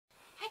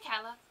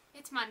Bella.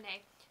 It's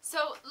Monday.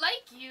 So,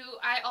 like you,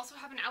 I also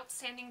have an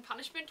outstanding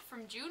punishment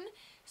from June.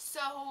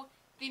 So,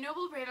 the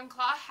Noble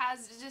Ravenclaw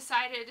has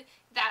decided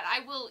that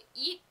I will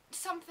eat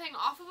something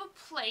off of a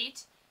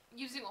plate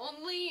using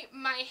only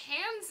my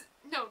hands,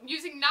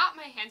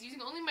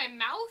 using only my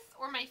mouth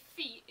or my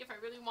feet if I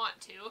really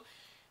want to.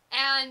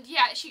 And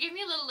yeah, she gave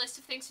me a little list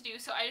of things to do,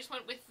 so I just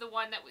went with the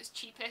one that was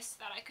cheapest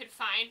that I could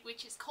find,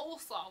 which is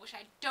coleslaw, which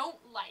I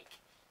don't like.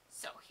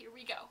 So here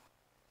we go.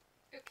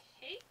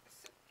 Okay,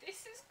 so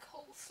this is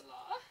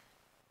coleslaw.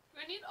 Do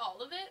I need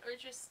all of it, or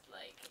just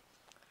like...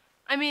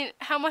 I mean,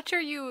 how much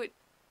are you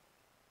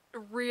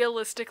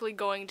realistically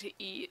going to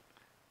eat?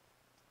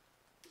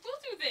 We'll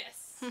do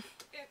this.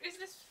 Is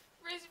this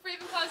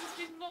Ravenclaw's is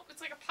reasonable?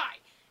 It's like a pie.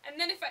 And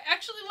then if I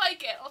actually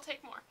like it, I'll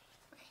take more.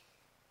 Okay.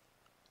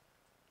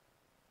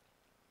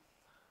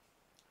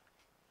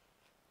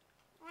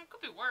 Well, it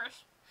could be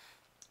worse.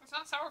 It's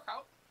not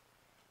sauerkraut.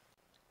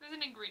 There's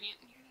an ingredient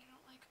in here that I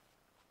don't like.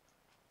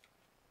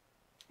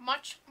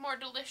 Much more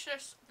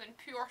delicious than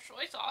pure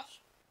soy sauce.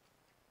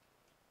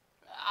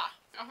 Ah,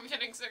 I'm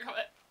getting sick of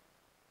it.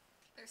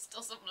 There's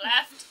still some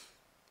left.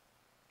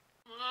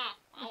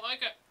 I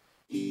like it.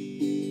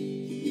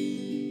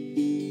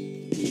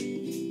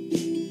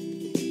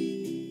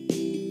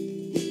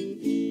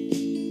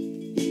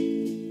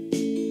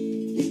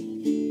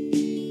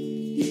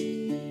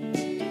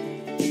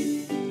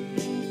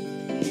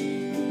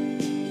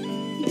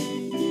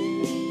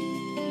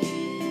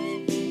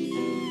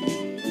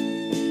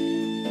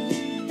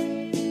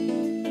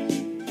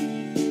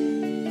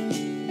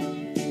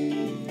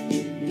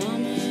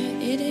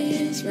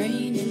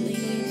 Raining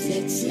leaves,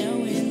 it's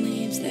snowing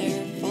leaves,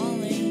 they're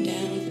falling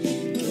down.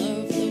 I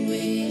love the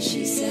way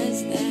she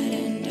says that,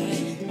 and I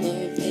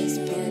love this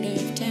part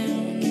of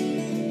town.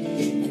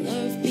 I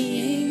love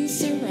being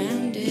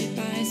surrounded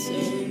by so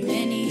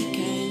many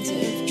kinds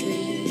of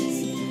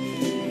trees.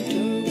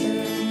 October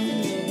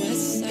on the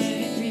west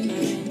side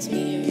reminds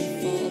me of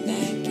fall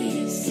back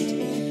east.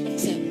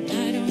 Except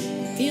I don't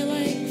feel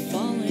like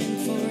falling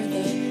for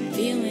the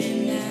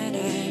feeling that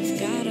I've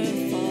gotta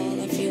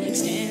fall. I feel like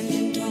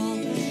standing tall,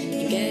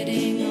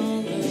 getting all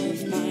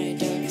of my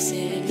ducks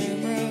in a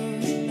row.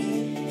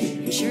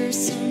 I'm sure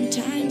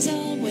sometimes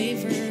I'll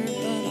waver,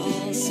 but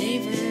I'll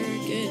savor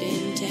good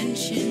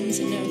intentions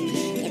and know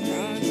that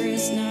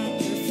progress, not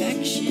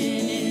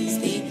perfection, is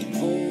the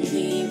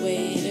only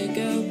way to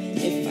go.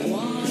 If I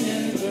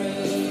wanna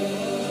grow,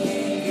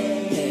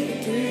 better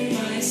prune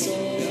my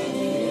soul,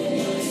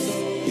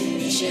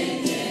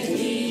 shed dead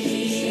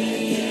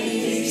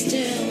leaves,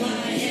 till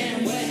I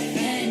am wet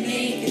and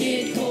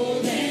naked,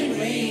 cold and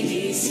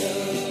rainy. So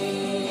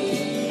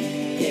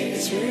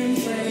there's room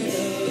for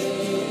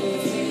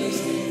those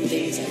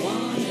things I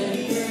wanna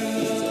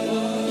grow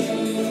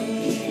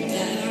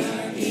that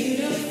are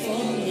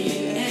beautiful,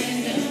 new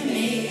and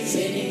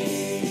amazing.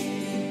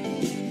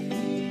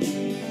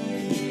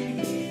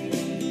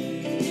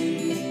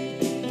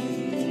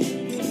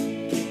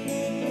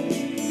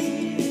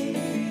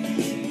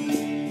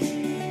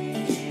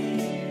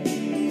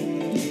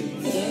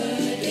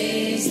 The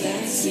days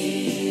that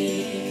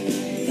seem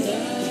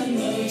the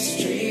most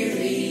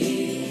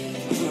dreary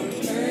are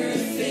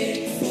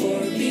perfect for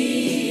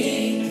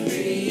being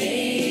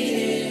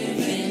creative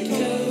and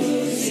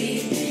cozy,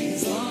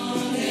 as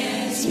long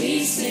as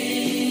we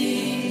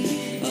sing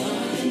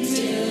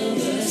until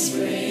the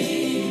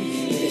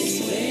spring. This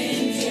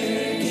winter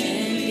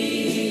can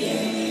be a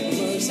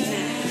most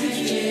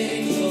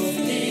magical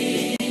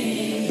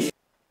thing.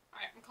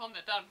 Alright, I'm calling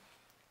it done.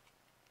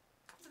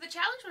 So the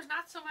challenge was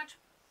not so much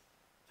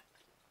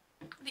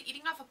the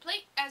eating off a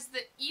plate as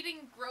the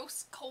eating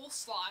gross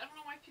coleslaw. I don't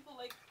know why people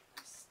like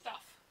this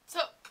stuff. So,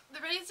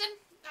 the reason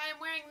I am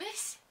wearing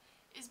this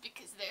is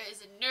because there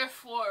is a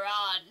Nerf war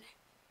on,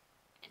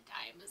 and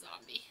I am a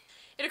zombie.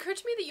 It occurred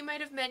to me that you might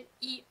have meant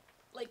eat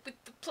like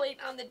with the plate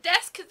on the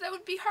desk, because that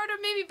would be harder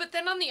maybe, but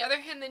then on the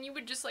other hand, then you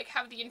would just like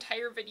have the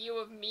entire video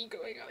of me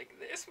going like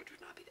this, which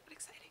would not be that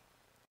exciting.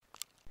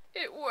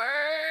 It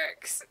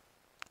works!